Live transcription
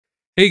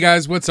Hey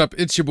guys, what's up?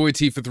 It's your boy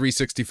T for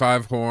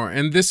 365 Horror,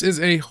 and this is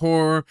a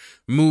horror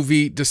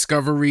movie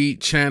discovery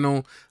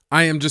channel.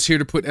 I am just here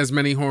to put as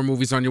many horror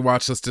movies on your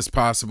watch list as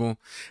possible.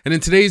 And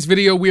in today's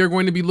video, we are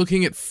going to be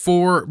looking at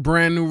 4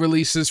 brand new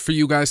releases for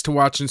you guys to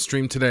watch and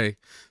stream today.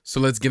 So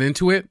let's get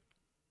into it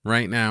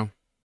right now.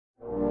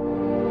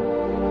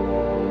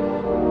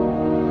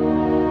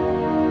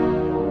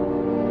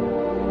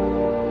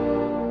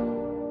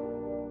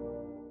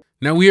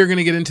 Now we are going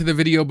to get into the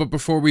video, but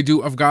before we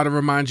do, I've got to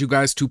remind you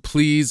guys to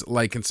please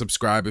like and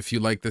subscribe if you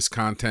like this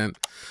content.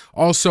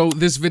 Also,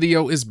 this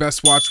video is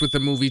best watched with the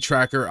movie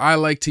tracker. I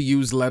like to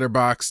use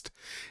Letterboxd.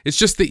 It's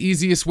just the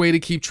easiest way to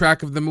keep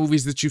track of the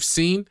movies that you've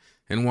seen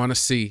and want to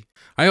see.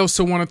 I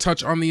also want to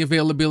touch on the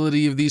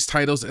availability of these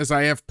titles, as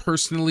I have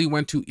personally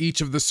went to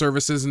each of the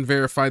services and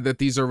verified that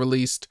these are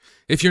released.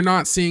 If you're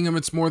not seeing them,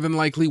 it's more than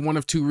likely one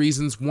of 2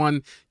 reasons.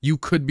 1, you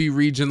could be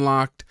region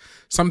locked.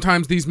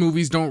 Sometimes these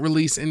movies don't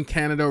release in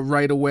Canada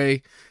right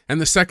away. And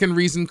the second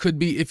reason could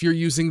be if you're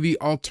using the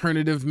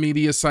alternative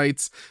media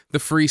sites, the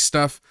free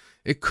stuff.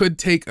 It could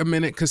take a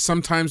minute because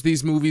sometimes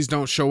these movies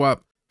don't show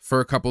up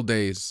for a couple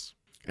days.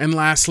 And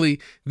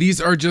lastly, these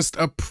are just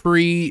a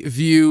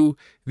preview.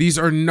 These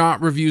are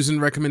not reviews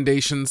and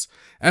recommendations.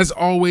 As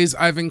always,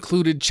 I've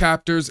included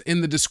chapters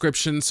in the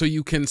description so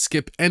you can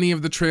skip any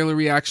of the trailer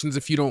reactions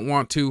if you don't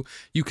want to.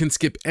 You can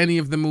skip any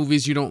of the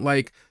movies you don't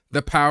like.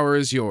 The power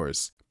is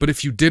yours. But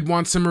if you did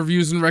want some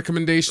reviews and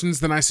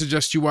recommendations, then I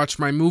suggest you watch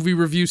my movie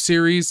review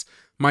series,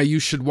 my You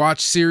Should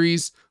Watch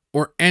series,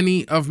 or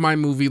any of my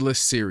movie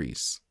list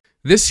series.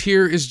 This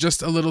here is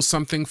just a little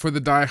something for the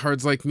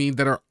diehards like me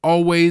that are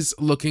always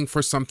looking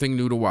for something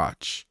new to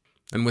watch.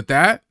 And with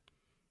that,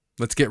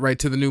 let's get right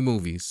to the new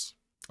movies.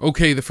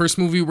 Okay, the first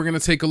movie we're going to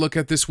take a look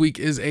at this week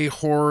is a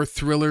horror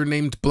thriller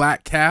named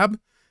Black Cab,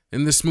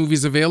 and this movie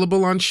is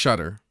available on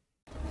SHUDDER.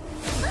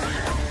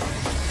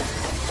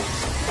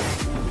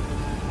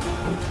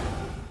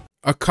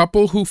 A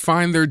couple who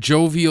find their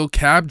jovial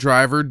cab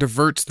driver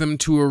diverts them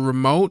to a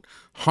remote,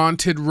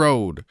 haunted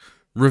road,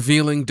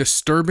 revealing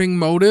disturbing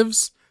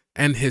motives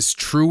and his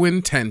true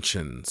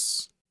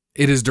intentions.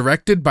 It is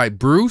directed by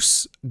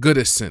Bruce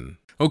Goodison.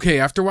 Okay,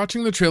 after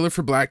watching the trailer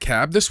for Black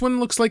Cab, this one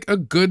looks like a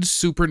good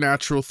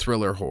supernatural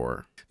thriller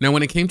horror. Now,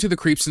 when it came to the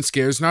creeps and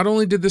scares, not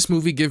only did this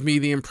movie give me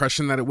the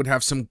impression that it would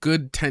have some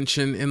good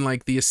tension in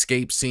like the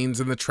escape scenes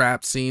and the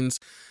trap scenes,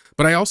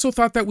 but I also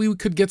thought that we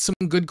could get some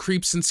good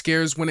creeps and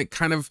scares when it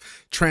kind of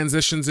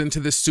transitions into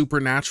this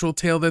supernatural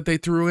tale that they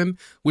threw in,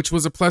 which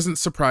was a pleasant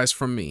surprise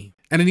from me.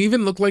 And it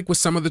even looked like with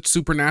some of the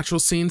supernatural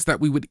scenes that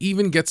we would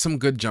even get some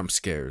good jump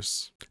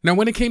scares. Now,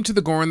 when it came to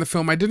the gore in the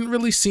film, I didn't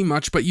really see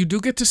much, but you do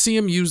get to see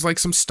him use like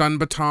some stun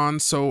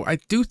batons, so I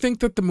do think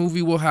that the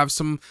movie will have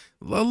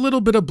a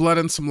little bit of blood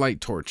and some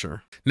light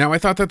torture. Now, I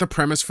thought that the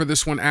premise for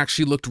this one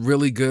actually looked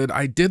really good.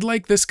 I did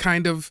like this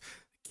kind of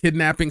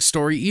kidnapping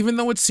story, even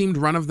though it seemed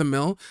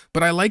run-of-the-mill,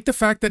 but I like the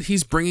fact that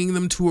he's bringing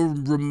them to a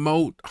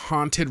remote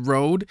haunted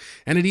road,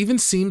 and it even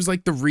seems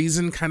like the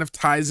reason kind of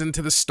ties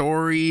into the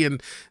story,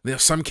 and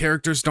some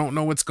characters don't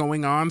know what's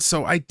going on,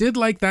 so I did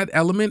like that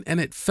element, and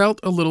it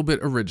felt a little bit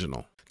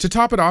original. To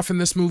top it off, in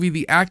this movie,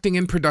 the acting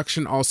and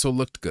production also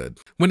looked good.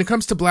 When it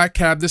comes to Black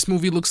Cab, this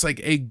movie looks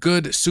like a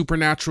good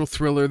supernatural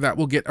thriller that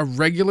will get a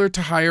regular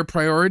to higher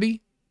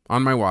priority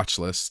on my watch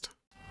list.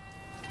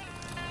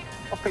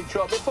 I've picked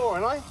you up before,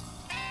 haven't I?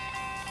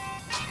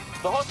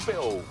 The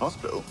hospital.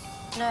 Hospital?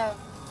 No,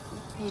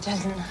 you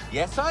didn't.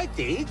 Yes, I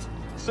did.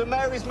 St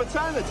Mary's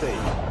maternity.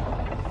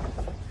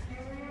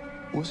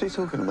 What's he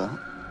talking about?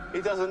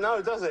 He doesn't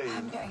know, does he?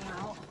 I'm getting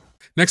out.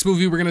 Next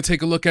movie we're going to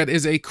take a look at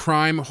is a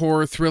crime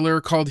horror thriller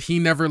called He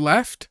Never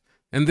Left,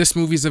 and this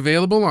movie's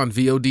available on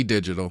VOD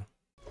Digital.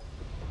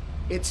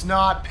 It's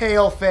not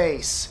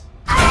Paleface.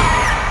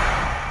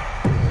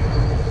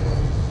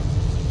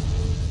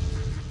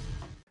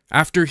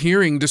 After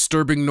hearing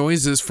disturbing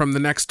noises from the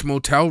next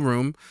motel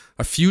room,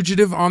 a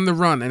fugitive on the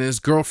run and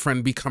his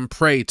girlfriend become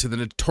prey to the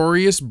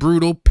notorious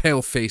brutal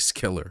Paleface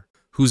killer,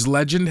 whose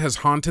legend has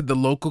haunted the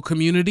local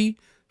community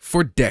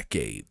for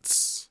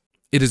decades.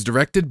 It is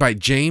directed by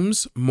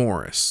James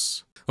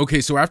Morris.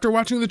 Okay, so after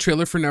watching the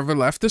trailer for Never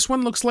Left, this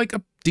one looks like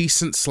a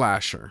decent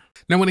slasher.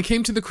 Now, when it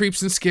came to the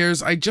creeps and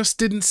scares, I just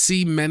didn't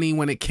see many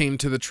when it came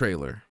to the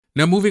trailer.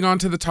 Now, moving on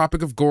to the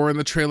topic of gore in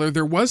the trailer,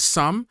 there was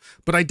some,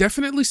 but I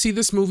definitely see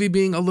this movie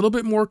being a little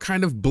bit more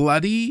kind of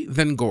bloody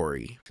than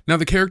gory. Now,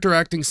 the character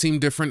acting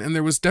seemed different, and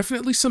there was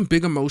definitely some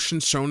big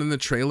emotions shown in the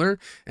trailer,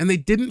 and they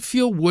didn't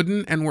feel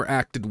wooden and were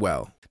acted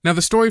well. Now,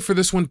 the story for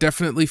this one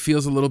definitely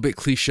feels a little bit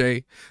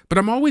cliche, but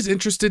I'm always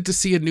interested to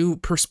see a new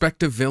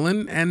perspective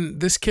villain,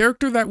 and this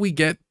character that we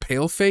get,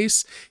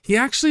 Paleface, he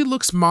actually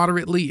looks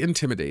moderately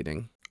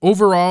intimidating.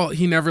 Overall,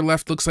 He Never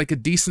Left looks like a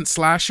decent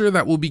slasher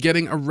that will be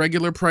getting a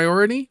regular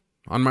priority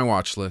on my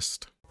watch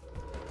list.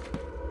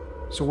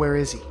 So where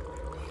is he?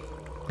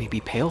 Maybe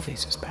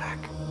Paleface is back.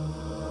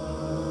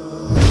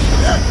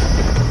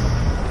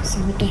 So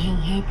what the hell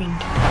happened?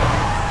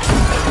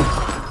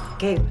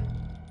 Gabe.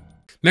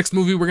 Next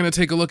movie we're going to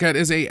take a look at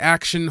is a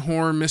action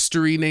horror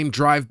mystery named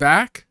Drive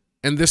Back,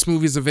 and this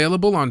movie is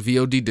available on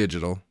VOD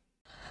digital.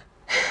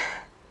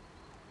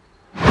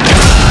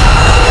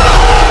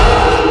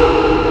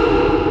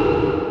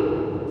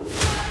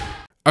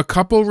 A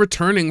couple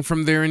returning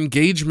from their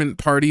engagement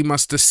party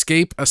must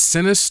escape a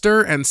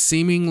sinister and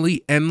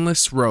seemingly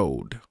endless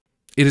road.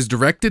 It is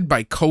directed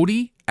by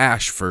Cody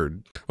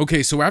Ashford.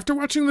 Okay, so after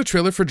watching the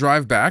trailer for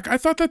Drive Back, I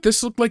thought that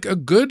this looked like a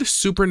good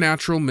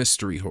supernatural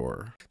mystery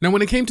horror. Now,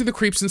 when it came to the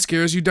creeps and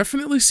scares, you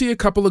definitely see a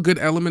couple of good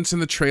elements in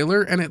the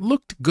trailer, and it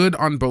looked good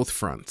on both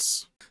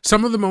fronts.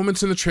 Some of the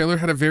moments in the trailer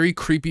had a very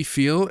creepy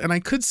feel, and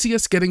I could see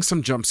us getting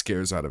some jump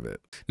scares out of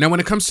it. Now, when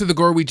it comes to the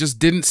gore, we just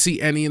didn't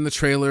see any in the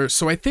trailer,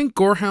 so I think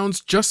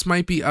gorehounds just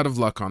might be out of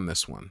luck on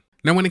this one.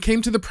 Now, when it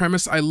came to the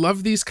premise, I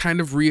love these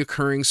kind of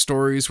reoccurring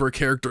stories where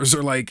characters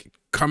are like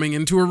coming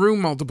into a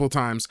room multiple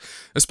times,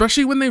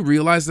 especially when they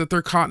realize that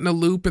they're caught in a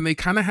loop and they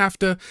kind of have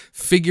to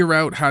figure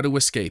out how to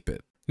escape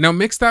it. Now,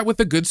 mix that with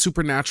a good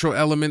supernatural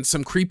element,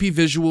 some creepy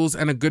visuals,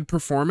 and a good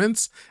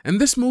performance,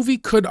 and this movie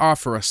could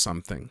offer us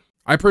something.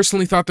 I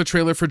personally thought the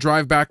trailer for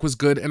Drive Back was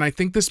good, and I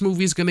think this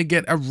movie is going to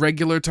get a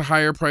regular to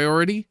higher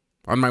priority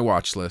on my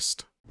watch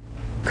list.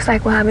 Looks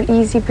like we'll have an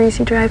easy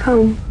breezy drive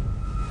home.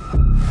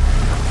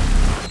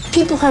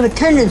 People have a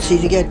tendency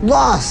to get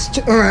lost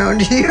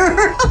around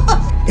here.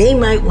 They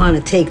might want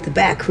to take the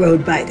back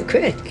road by the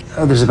creek.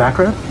 Oh, there's a back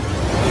road?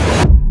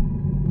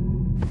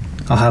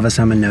 I'll have us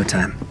home in no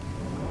time.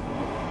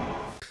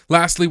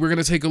 Lastly, we're going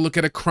to take a look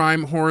at a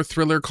crime horror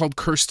thriller called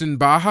In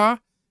Baja,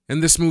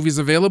 and this movie is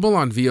available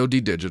on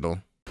VOD digital.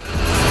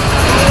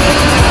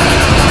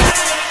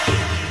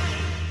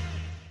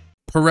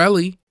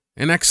 Pirelli,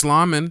 an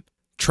ex-lawman,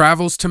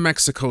 travels to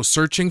Mexico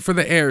searching for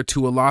the heir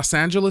to a Los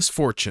Angeles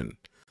fortune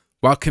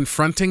while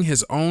confronting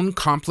his own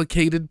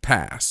complicated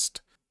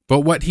past.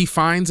 But what he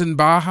finds in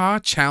Baja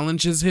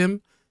challenges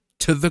him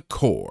to the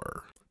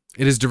core.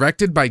 It is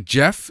directed by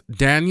Jeff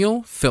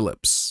Daniel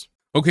Phillips.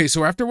 Okay,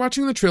 so after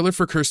watching the trailer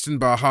for In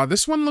Baja,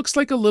 this one looks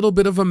like a little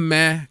bit of a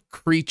meh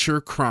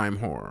creature crime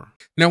horror.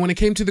 Now, when it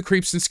came to the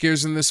creeps and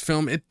scares in this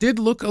film, it did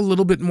look a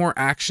little bit more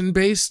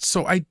action-based,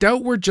 so I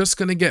doubt we're just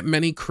going to get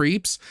many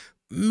creeps,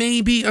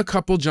 maybe a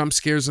couple jump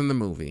scares in the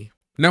movie.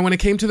 Now, when it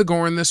came to the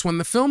gore in this one,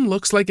 the film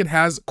looks like it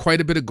has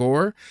quite a bit of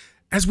gore,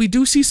 as we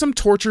do see some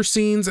torture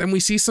scenes, and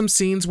we see some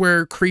scenes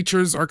where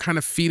creatures are kind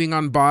of feeding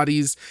on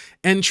bodies,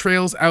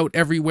 entrails out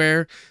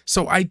everywhere.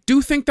 So I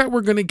do think that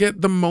we're going to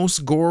get the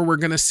most gore we're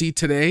going to see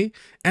today,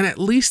 and at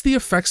least the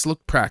effects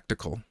look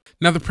practical.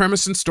 Now, the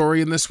premise and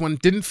story in this one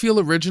didn't feel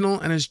original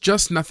and is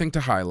just nothing to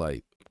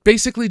highlight.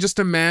 Basically just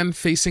a man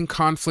facing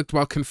conflict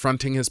while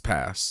confronting his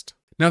past.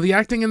 Now, the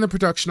acting and the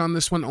production on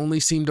this one only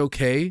seemed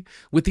okay,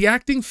 with the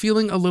acting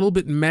feeling a little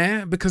bit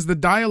meh because the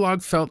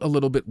dialogue felt a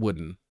little bit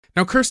wooden.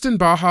 Now, In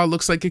Baja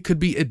looks like it could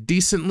be a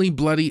decently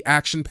bloody,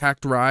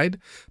 action-packed ride,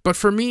 but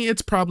for me,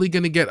 it's probably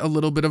going to get a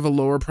little bit of a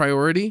lower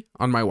priority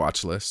on my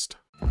watch list.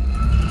 You're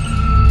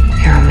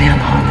a man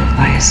haunted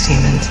by his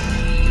demons.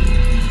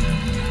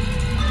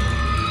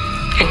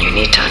 And you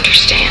need to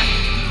understand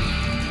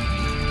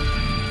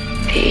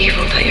the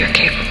evil that you're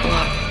capable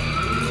of,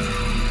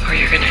 or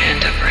you're going to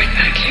end up right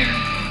back here,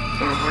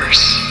 or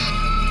worse,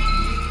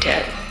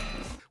 dead.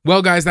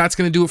 Well, guys, that's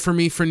going to do it for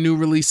me for new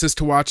releases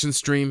to watch and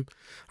stream.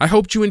 I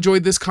hope you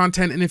enjoyed this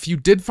content, and if you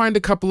did find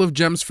a couple of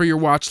gems for your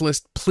watch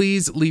list,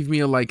 please leave me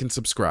a like and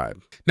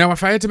subscribe. Now,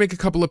 if I had to make a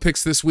couple of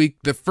picks this week,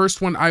 the first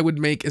one I would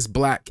make is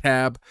Black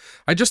Cab.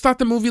 I just thought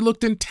the movie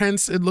looked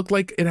intense. It looked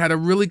like it had a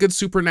really good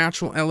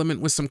supernatural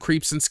element with some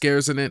creeps and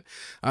scares in it.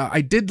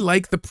 I did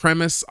like the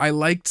premise. I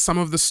liked some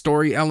of the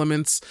story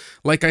elements.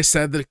 Like I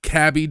said, the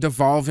cabbie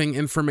devolving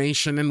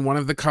information and one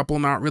of the couple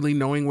not really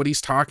knowing what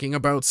he's talking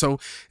about. So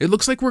it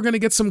looks like we're going to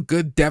get some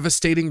good,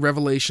 devastating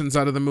revelations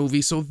out of the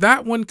movie. So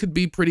that one could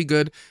be pretty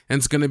good, and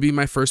it's going to be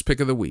my first pick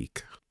of the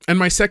week. And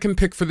my second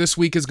pick for this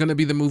week is going to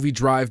be the movie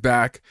Drive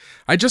Back.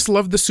 I just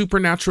love the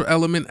supernatural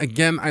element.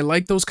 Again, I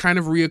like those kind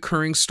of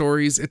reoccurring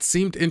stories. It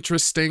seemed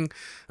interesting.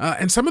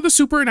 And some of the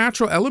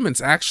supernatural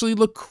elements actually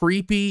look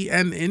creepy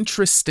and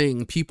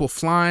interesting. People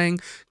flying,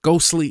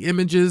 ghostly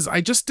images. I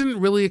just didn't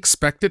really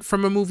expect it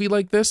from a movie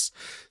like this.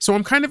 So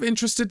I'm kind of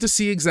interested to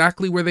see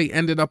exactly where they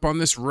ended up on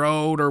this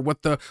road or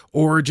what the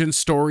origin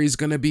story is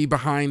going to be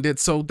behind it.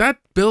 So that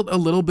built a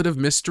little bit of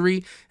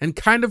mystery and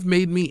kind of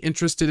made me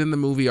interested in the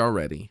movie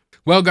already.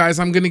 Well, guys,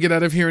 I'm going to get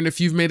out of here, and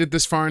if you've made it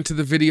this far into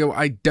the video,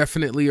 I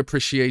definitely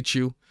appreciate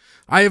you.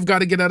 I have got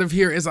to get out of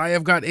here as I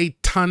have got a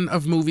ton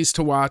of movies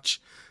to watch.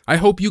 I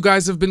hope you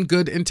guys have been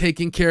good in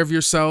taking care of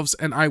yourselves,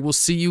 and I will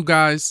see you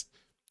guys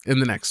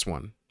in the next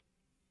one.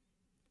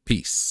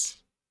 Peace.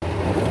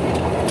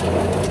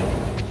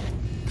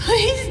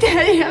 Please,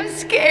 Daddy, I'm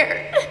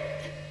scared.